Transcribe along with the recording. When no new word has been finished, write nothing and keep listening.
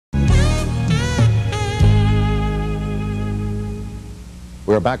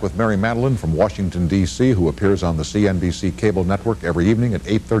We're back with Mary Matalin from Washington, D.C., who appears on the CNBC cable network every evening at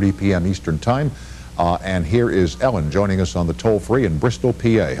 8:30 p.m. Eastern Time. And here is Ellen joining us on the toll-free in Bristol,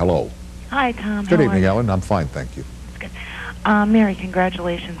 PA. Hello. Hi, Tom. Good evening, Ellen. I'm fine, thank you. That's good. Mary,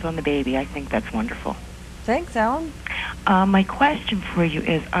 congratulations on the baby. I think that's wonderful. Thanks, Ellen. My question for you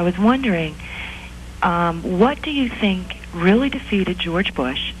is, I was wondering, what do you think really defeated George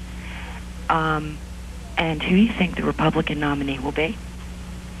Bush, and who do you think the Republican nominee will be?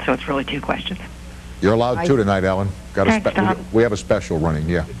 So it's really two questions. You're allowed two tonight, Ellen. We have a special running,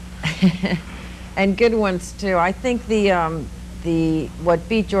 yeah. And good ones too. I think what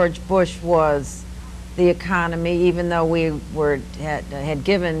beat George Bush was the economy. Even though we had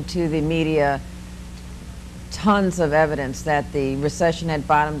given to the media tons of evidence that the recession had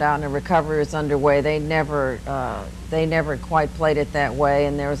bottomed out and a recovery was underway, they never quite played it that way,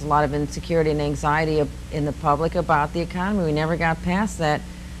 and there was a lot of insecurity and anxiety in the public about the economy. We never got past that.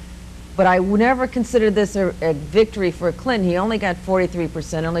 But I would never consider this a victory for Clinton. He only got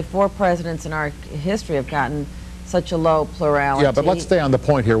 43%. Only 4 presidents in our history have gotten such a low plurality. Yeah, but let's stay on the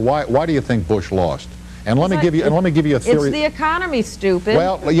point here. Why do you think Bush lost? And let me give you a theory. It's the economy, stupid.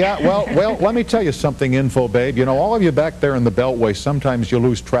 Well, yeah, well, let me tell you something, Info Babe. You know, all of you back there in the Beltway, sometimes you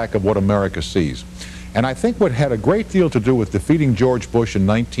lose track of what America sees. And I think what had a great deal to do with defeating George Bush in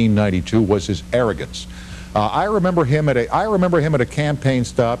 1992 was his arrogance. I remember him at a campaign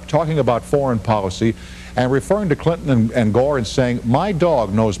stop talking about foreign policy and referring to Clinton and Gore and saying, "My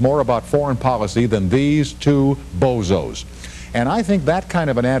dog knows more about foreign policy than these two bozos." And I think that kind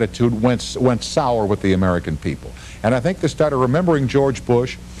of an attitude went sour with the American people. And I think they started remembering George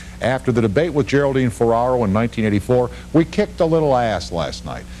Bush. After the debate with Geraldine Ferraro in 1984, we kicked a little ass last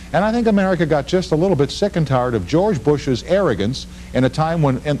night. And I think America got just a little bit sick and tired of George Bush's arrogance in a time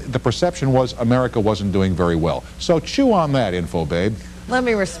when the perception was America wasn't doing very well. So chew on that, Info Babe. Let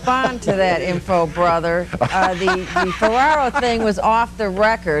me respond to that, Info Brother. The Ferraro thing was off the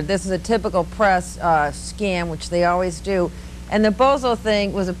record. This is a typical press scam, which they always do. And the bozo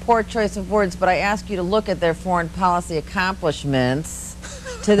thing was a poor choice of words, but I ask you to look at their foreign policy accomplishments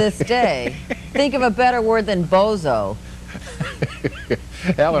to this day. Think of a better word than bozo.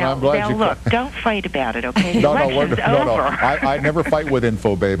 Ellen, I'm glad you... Now, look, don't fight about it, okay? The no, election's over. I never fight with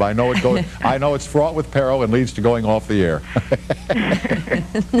Info Babe. I know I know it's fraught with peril and leads to going off the air.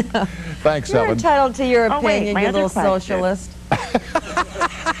 No. Thanks, You're Ellen. entitled to your opinion, wait, you little question. socialist.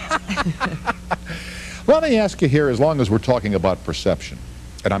 Let me ask you here, as long as we're talking about perception,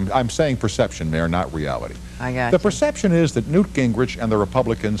 and I'm saying perception there, not reality. I got The you. perception is that Newt Gingrich and the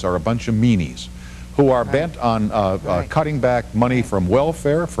Republicans are a bunch of meanies who are bent on cutting back money from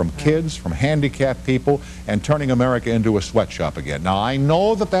welfare, from kids, from handicapped people, and turning America into a sweatshop again. Now, I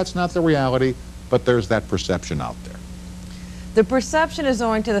know that that's not the reality, but there's that perception out there. The perception is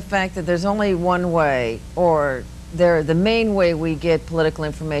owing to the fact that there's only one way, or the main way we get political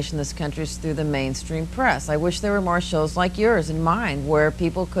information in this country is through the mainstream press. I wish there were more shows like yours and mine where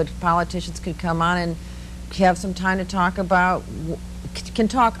politicians could come on and have some time to talk about, can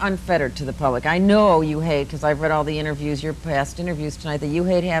talk unfettered to the public. I know you hate, because I've read all the interviews, your past interviews tonight, that you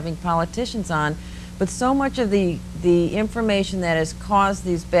hate having politicians on, but so much of the information that has caused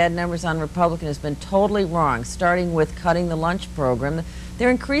these bad numbers on Republican has been totally wrong, starting with cutting the lunch program. They're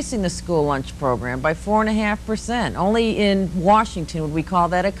increasing the school lunch program by 4.5%. Only in Washington would we call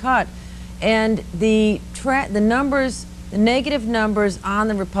that a cut. And the negative numbers on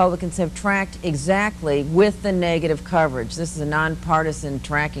the Republicans have tracked exactly with the negative coverage. This is a nonpartisan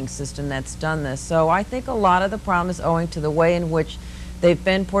tracking system that's done this. So I think a lot of the problem is owing to the way in which they've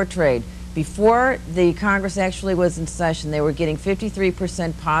been portrayed. Before the Congress actually was in session, they were getting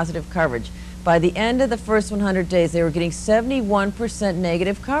 53% positive coverage. By the end of the first 100 days, they were getting 71%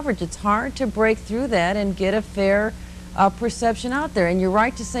 negative coverage. It's hard to break through that and get a fair perception out there. And you're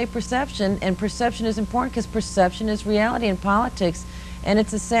right to say perception, and perception is important because perception is reality in politics, and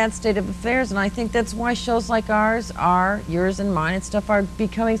it's a sad state of affairs. And I think that's why shows like yours and mine and stuff are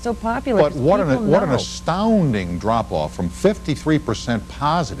becoming so popular. But what an astounding drop-off from 53%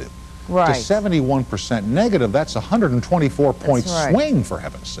 positive to 71% negative. That's a 124-point swing, for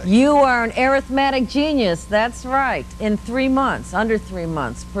heaven's sake. You are an arithmetic genius. That's right. In 3 months, under 3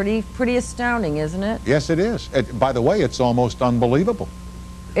 months. Pretty astounding, isn't it? Yes, it is. By the way, it's almost unbelievable.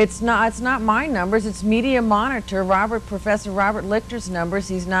 It's not my numbers. It's Media Monitor, Professor Robert Lichter's numbers.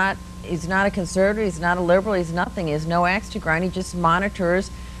 He's not a conservative. He's not a liberal. He's nothing. He has no axe to grind. He just monitors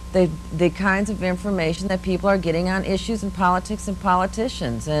the kinds of information that people are getting on issues in politics and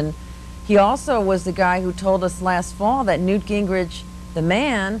politicians. And he also was the guy who told us last fall that Newt Gingrich, the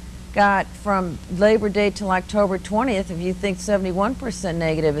man, got from Labor Day till October 20th, if you think 71%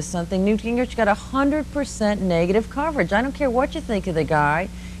 negative is something, Newt Gingrich got 100% negative coverage. I don't care what you think of the guy.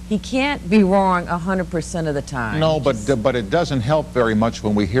 He can't be wrong 100% of the time. No, but it doesn't help very much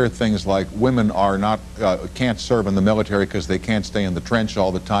when we hear things like women are not can't serve in the military because they can't stay in the trench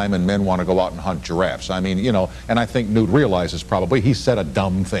all the time, and men want to go out and hunt giraffes. I mean, you know, and I think Newt realizes probably he said a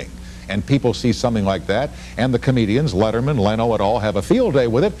dumb thing. And people see something like that, and the comedians, Letterman, Leno, et al., have a field day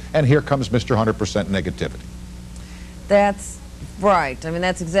with it, and here comes Mr. 100% negativity. That's right. I mean,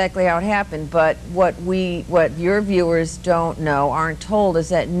 that's exactly how it happened. But what your viewers don't know, aren't told, is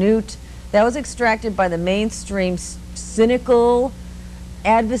that Newt, that was extracted by the mainstream cynical,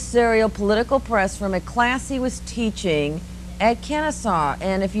 adversarial political press from a class he was teaching at Kennesaw.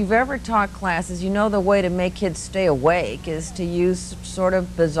 And if you've ever taught classes, you know the way to make kids stay awake is to use sort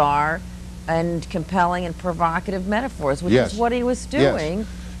of bizarre and compelling and provocative metaphors, which is what he was doing. Yes.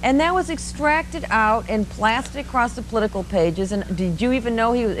 And that was extracted out and plastered across the political pages. And did you even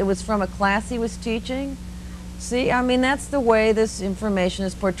know it was from a class he was teaching? See, I mean, that's the way this information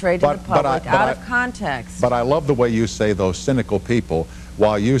is portrayed to the public, out of context. But I love the way you say those cynical people,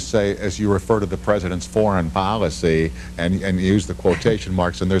 while you say, as you refer to the president's foreign policy, and use the quotation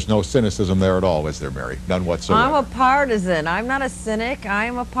marks, and there's no cynicism there at all, is there, Mary? None whatsoever. I'm a partisan. I'm not a cynic.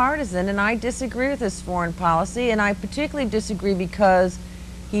 I'm a partisan, and I disagree with his foreign policy, and I particularly disagree because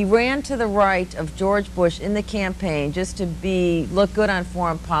he ran to the right of George Bush in the campaign just to look good on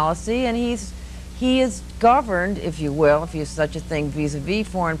foreign policy, and he is governed, if you will, if you such a thing vis-a-vis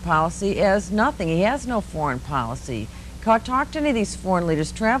foreign policy, as nothing. He has no foreign policy. Talk to any of these foreign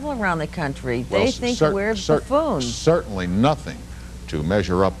leaders, travel around the country. They think we're buffoons. Certainly nothing to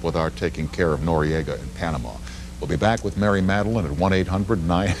measure up with our taking care of Noriega in Panama. We'll be back with Mary Matalin at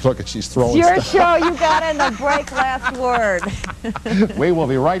 1-800-9. Look at, she's throwing It's your stuff. show. You got in the break last word. We will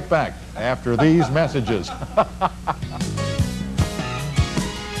be right back after these messages.